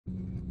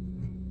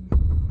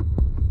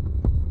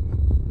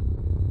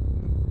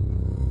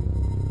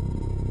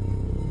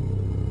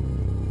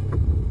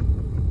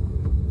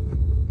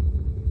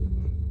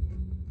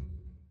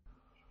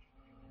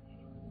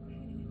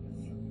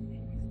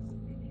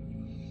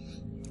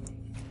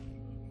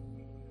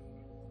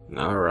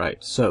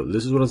Alright, so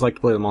this is what it's like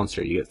to play the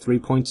monster. You get 3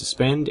 points to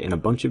spend and a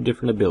bunch of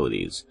different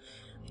abilities.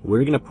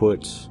 We're gonna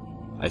put,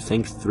 I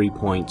think, 3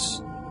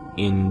 points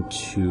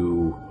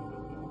into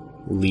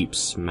Leap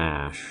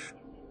Smash.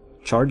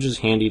 Charge is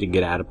handy to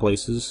get out of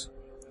places,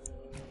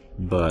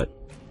 but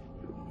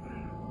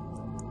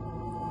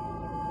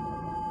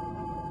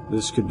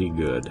this could be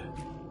good.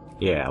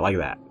 Yeah, like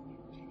that.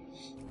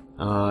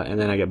 And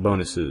then I get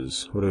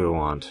bonuses. What do we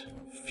want?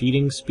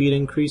 Feeding speed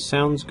increase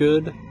sounds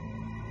good.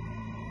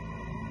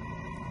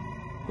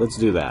 Let's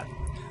do that.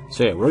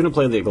 So yeah, we're gonna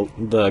play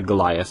the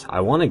Goliath. I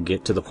want to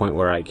get to the point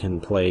where I can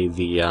play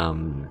the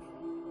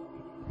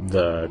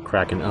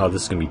Kraken. Oh,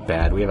 this is gonna be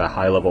bad. We have a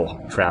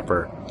high-level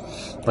trapper.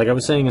 Like I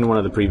was saying in one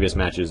of the previous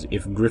matches,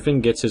 if Griffin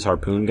gets his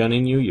harpoon gun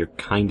in you, you're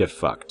kind of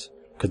fucked,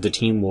 because the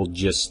team will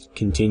just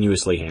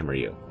continuously hammer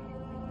you.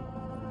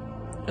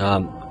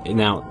 Now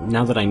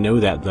that I know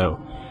that, though,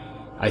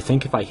 I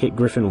think if I hit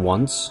Griffin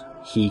once,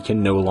 he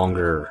can no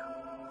longer,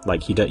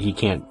 like, he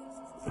can't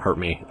hurt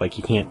me. Like,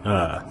 he can't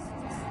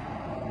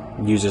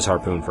use his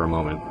harpoon for a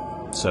moment.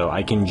 So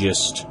I can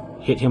just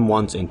hit him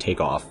once and take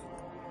off.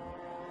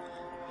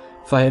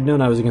 If I had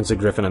known I was against a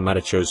Griffin, I might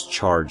have chose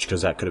Charge,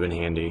 because that could have been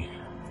handy.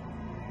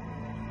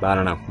 But I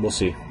don't know. We'll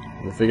see.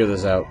 We'll figure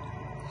this out.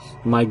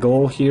 My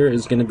goal here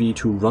is going to be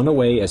to run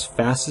away as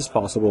fast as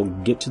possible,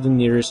 get to the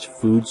nearest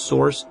food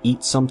source,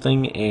 eat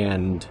something,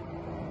 and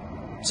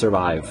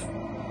survive.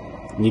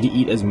 Need to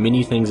eat as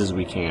many things as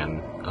we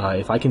can.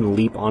 If I can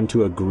leap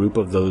onto a group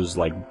of those,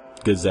 like,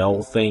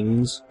 gazelle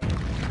things,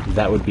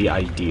 that would be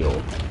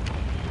ideal.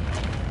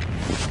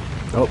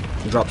 Oh,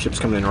 the dropship's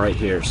coming in right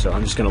here, so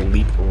I'm just gonna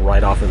leap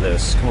right off of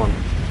this. Come on.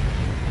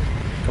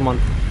 Come on.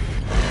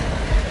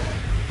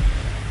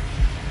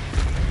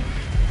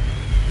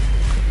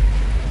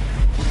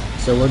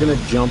 So we're gonna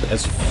jump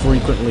as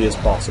frequently as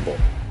possible,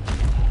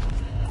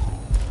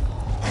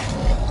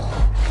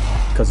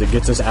 because it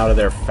gets us out of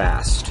there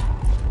fast.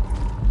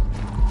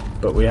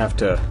 But we have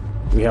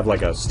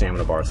like a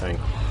stamina bar thing.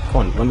 Come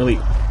on, let me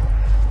leap.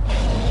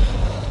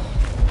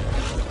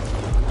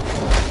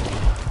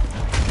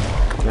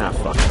 Ah,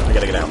 fuck. I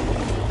gotta get out.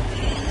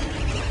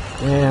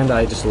 And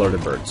I just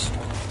alerted birds.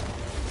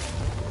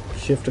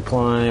 Shift to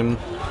climb.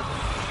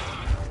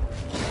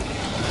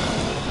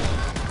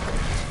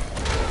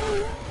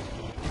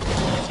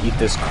 Let's eat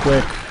this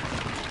quick.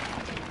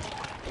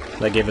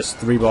 That gave us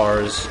 3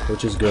 bars,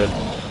 which is good.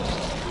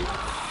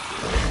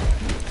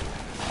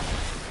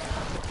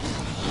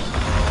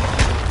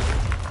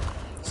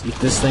 Let's eat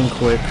this thing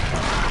quick.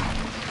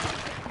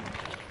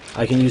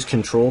 I can use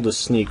control to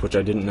sneak, which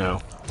I didn't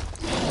know.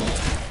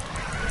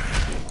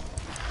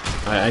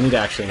 I need to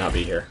actually not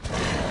be here.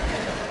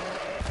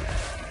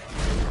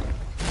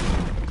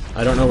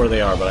 I don't know where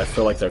they are, but I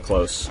feel like they're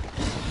close.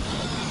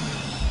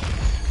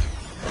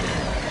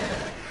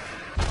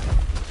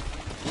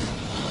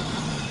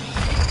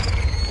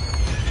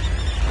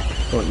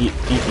 Go on, eat.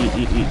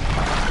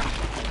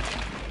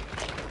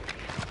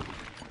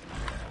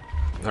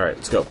 Alright,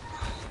 let's go.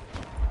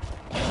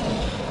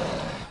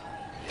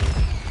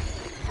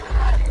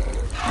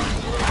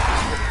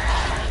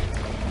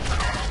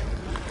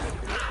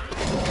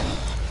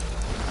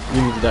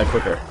 You need to die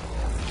quicker.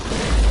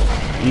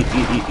 Eat.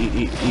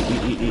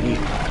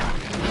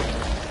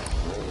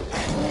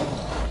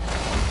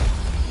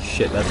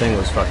 Shit, that thing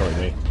was fucking with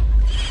me.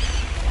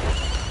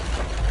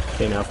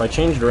 Okay, now if I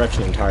change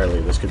direction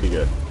entirely, this could be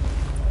good.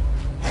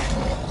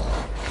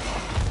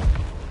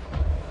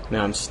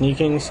 Now I'm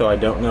sneaking, so I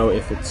don't know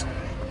if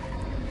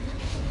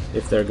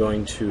they're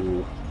going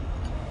to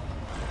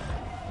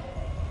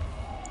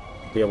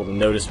be able to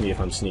notice me if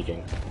I'm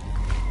sneaking.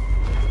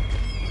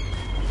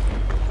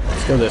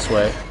 Let's go this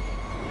way.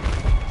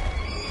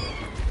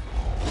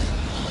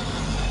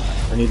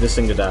 I need this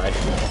thing to die.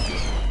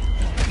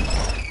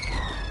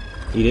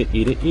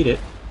 Eat it.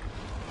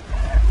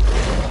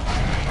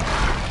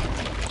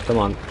 Come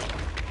on.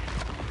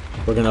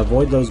 We're gonna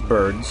avoid those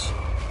birds.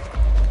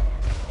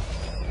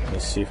 Let me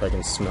see if I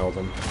can smell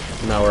them.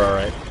 Now we're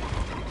alright.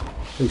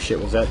 Oh shit,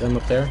 was that them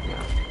up there? No.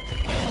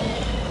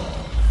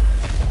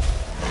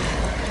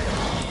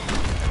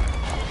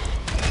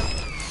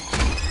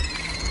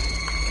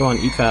 Come on,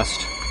 eat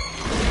fast.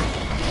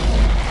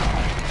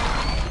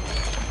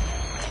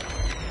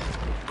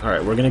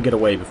 Alright, we're gonna get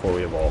away before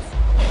we evolve.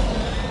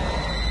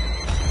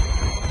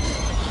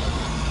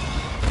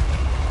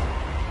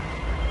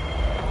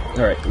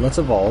 Alright, let's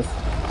evolve.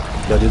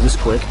 Gotta do this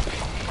quick.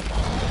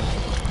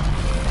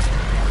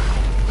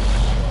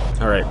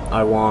 Alright,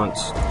 I want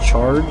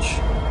charge,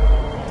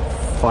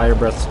 fire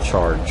breath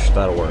charge.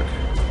 That'll work.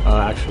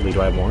 Actually,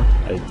 do I have more?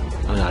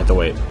 I have to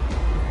wait.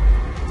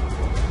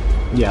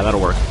 Yeah,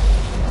 that'll work.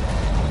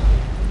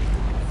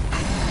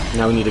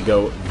 Now we need to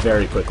go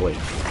very quickly.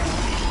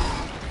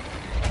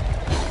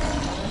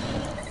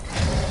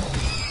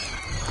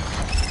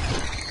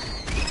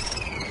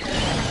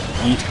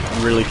 Eat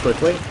really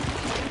quickly.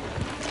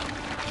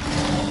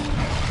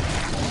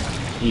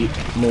 Eat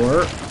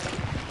more.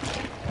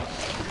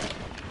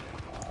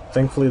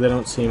 Thankfully they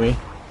don't see me.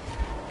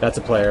 That's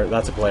a player,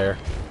 that's a player.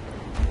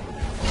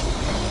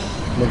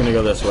 We're gonna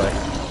go this way.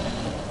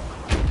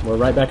 We're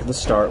right back at the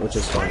start, which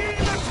is fine.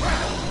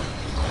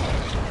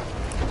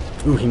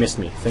 Ooh, he missed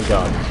me. Thank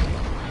God.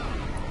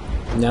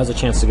 Now's a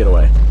chance to get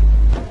away.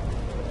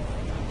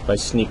 If I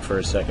sneak for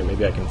a second,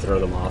 maybe I can throw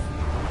them off.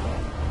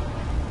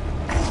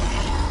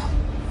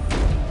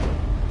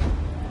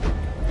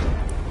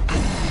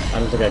 I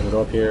don't think I can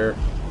go up here.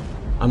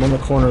 I'm on the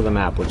corner of the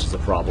map, which is a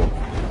problem.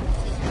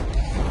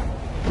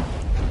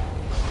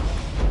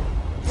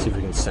 Let's see if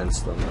we can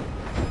sense them.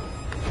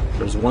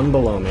 There's one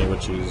below me,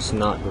 which is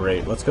not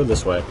great. Let's go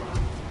this way.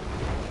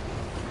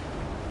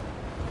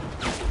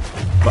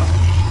 Fuck.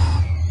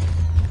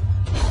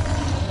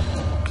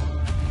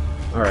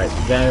 Alright,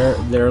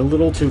 they're a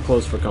little too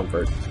close for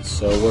comfort,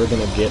 so we're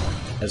gonna get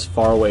as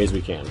far away as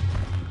we can.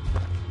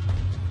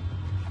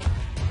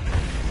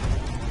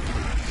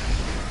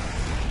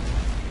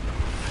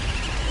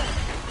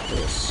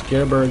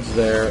 Scarebird's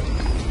there.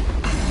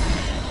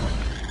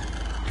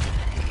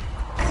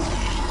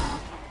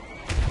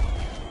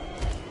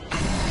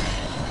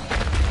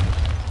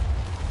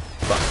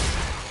 Fuck.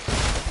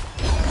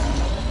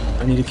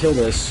 I need to kill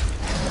this,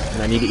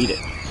 and I need to eat it.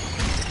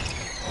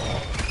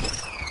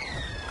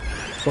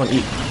 Come on,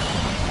 eat.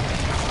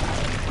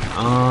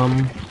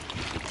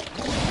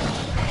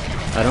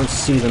 I don't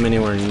see them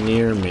anywhere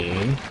near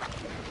me.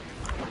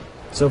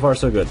 So far,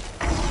 so good.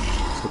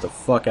 Let's get the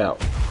fuck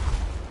out.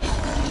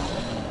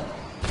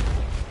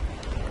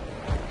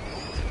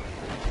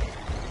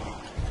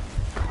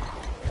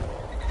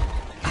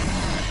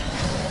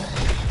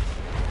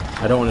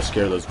 I don't want to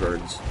scare those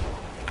birds.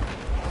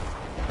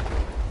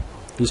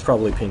 He's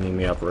probably pinging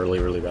me up really,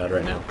 really bad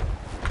right now.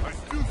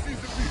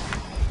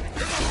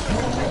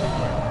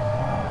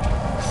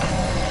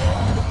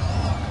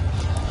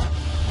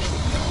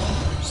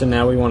 So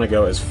now we want to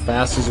go as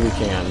fast as we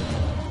can.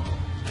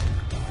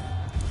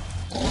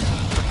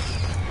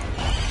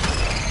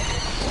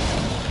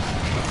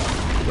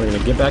 We're going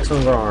to get back some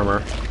of our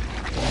armor.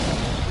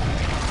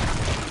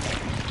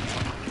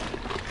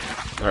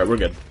 Alright, we're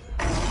good.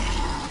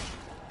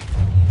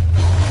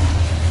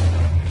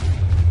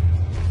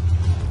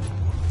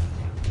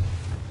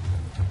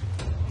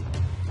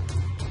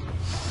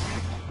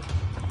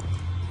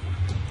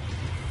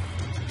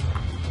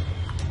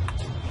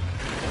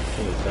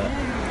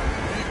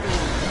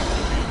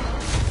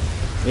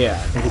 Yeah, I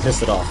think he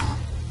pissed it off.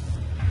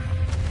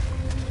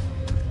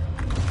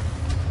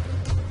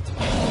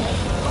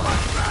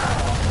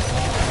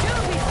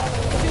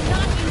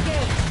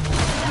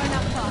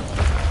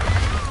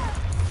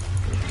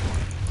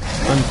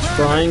 I'm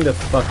trying to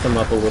fuck them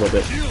up a little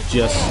bit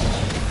just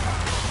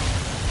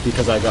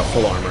because I got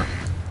full armor.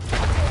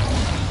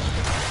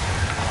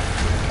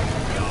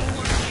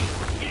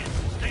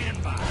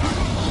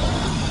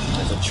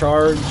 There's a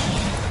charge.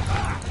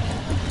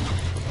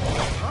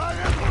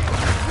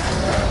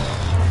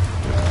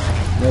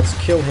 Let's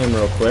kill him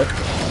real quick.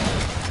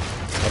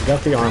 I've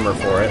got the armor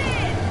for it.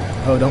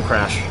 Oh, don't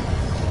crash.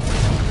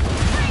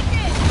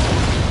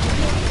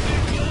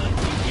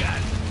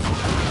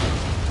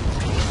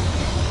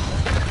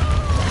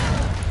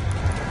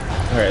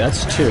 Alright,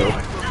 that's 2.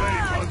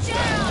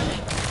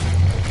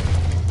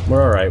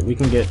 We're alright, we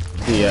can get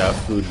the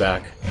food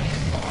back.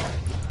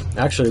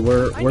 Actually,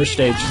 we're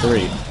stage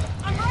 3.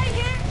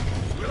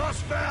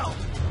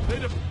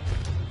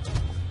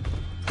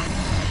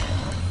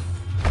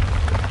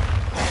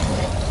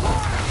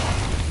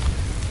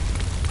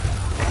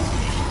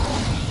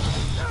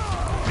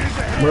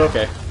 We're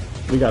okay.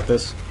 We got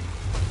this.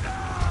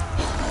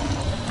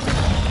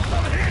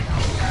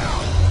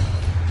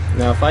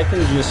 Now, if I can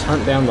just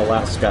hunt down the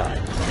last guy.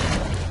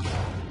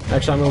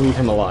 Actually, I'm gonna leave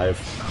him alive.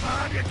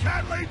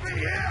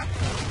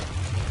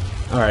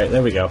 Alright,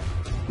 there we go.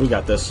 We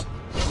got this.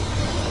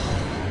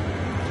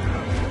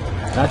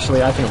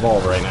 Actually, I can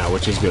evolve right now,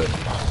 which is good.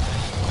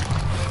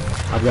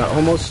 I've got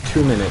almost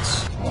 2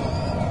 minutes.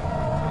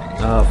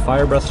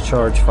 Fire breath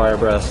charge, fire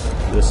breath,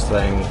 this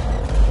thing.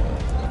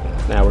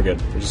 Nah, we're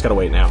good. We just gotta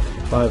wait now.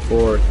 5,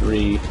 4,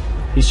 3.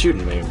 He's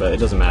shooting me, but it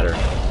doesn't matter.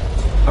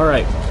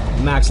 Alright,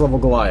 max level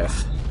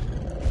Goliath.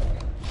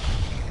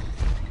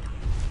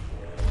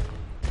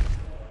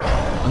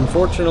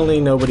 Unfortunately,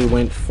 nobody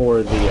went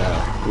for the,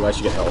 ooh, I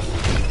should get health.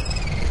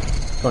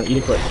 Come on, eat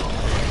it quick.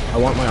 I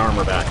want my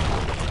armor back.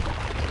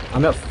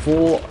 I'm at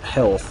full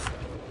health.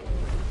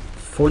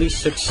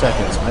 46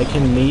 seconds. I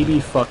can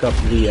maybe fuck up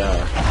the,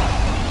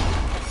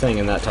 thing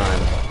in that time.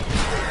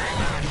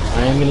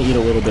 I am going to eat a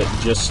little bit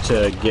just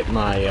to get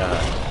my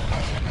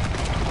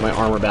my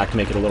armor back to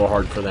make it a little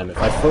hard for them. If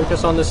I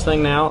focus on this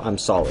thing now, I'm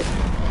solid.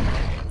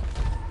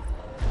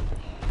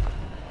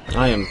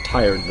 I am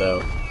tired,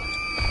 though.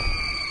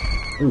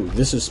 Ooh,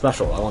 this is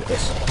special. I want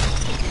this.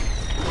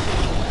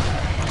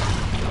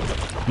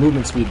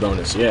 Movement speed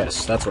bonus.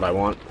 Yes, that's what I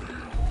want.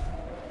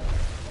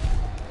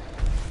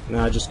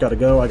 Now I just gotta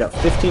go. I got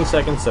 15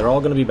 seconds. They're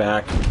all going to be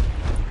back.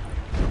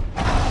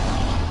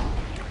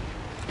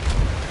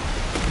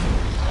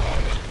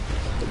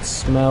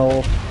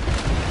 Smell.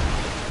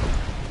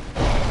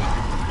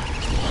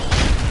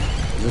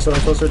 Is this what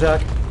I'm supposed to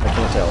attack? I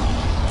can't tell.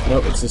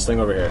 Nope, it's this thing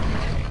over here.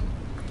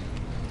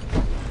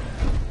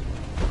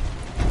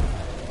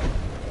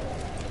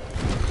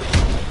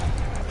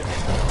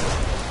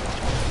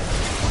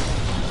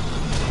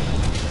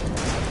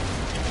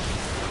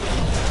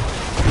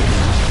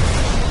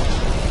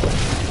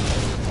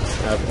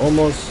 I've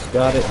almost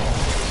got it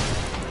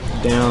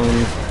down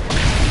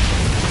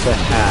to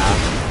half.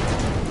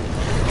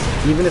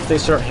 Even if they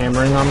start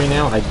hammering on me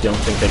now, I don't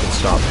think they can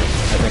stop me.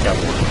 I think I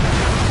won.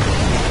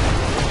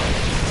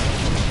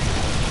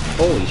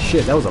 Holy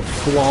shit, that was a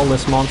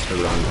flawless monster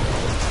run.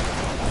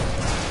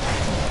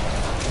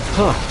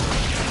 Huh.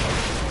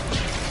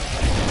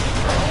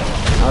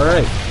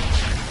 Alright.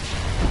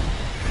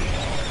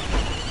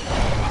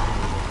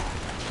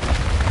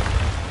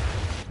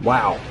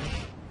 Wow.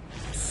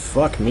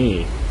 Fuck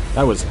me.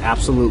 That was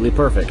absolutely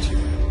perfect.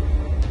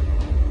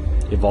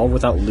 Evolve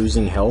without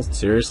losing health?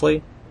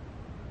 Seriously?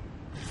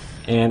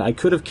 And I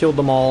could have killed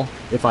them all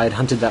if I had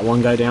hunted that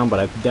one guy down, but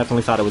I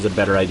definitely thought it was a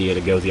better idea to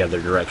go the other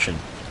direction.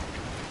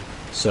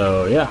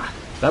 So, yeah.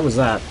 That was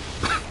that.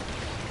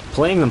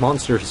 Playing the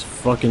monster is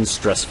fucking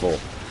stressful.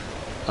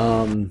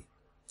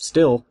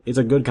 Still, it's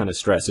a good kind of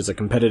stress. It's a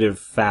competitive,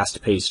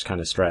 fast-paced kind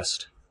of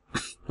stress.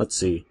 Let's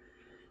see.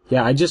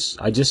 Yeah, I just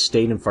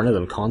stayed in front of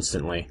them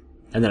constantly.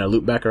 And then I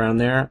looped back around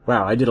there.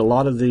 Wow, I did a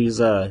lot of these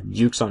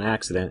jukes on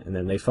accident, and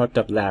then they fucked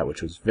up that,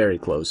 which was very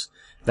close.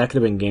 That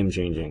could have been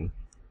game-changing.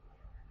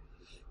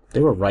 They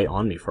were right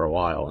on me for a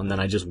while, and then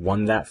I just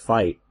won that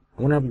fight.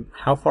 I wonder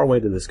how far away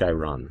did this guy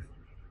run?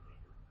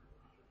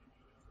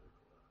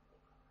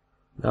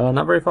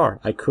 Not very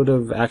far. I could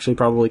have actually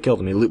probably killed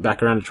him. He looped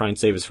back around to try and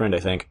save his friend, I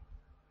think.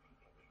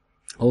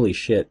 Holy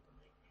shit.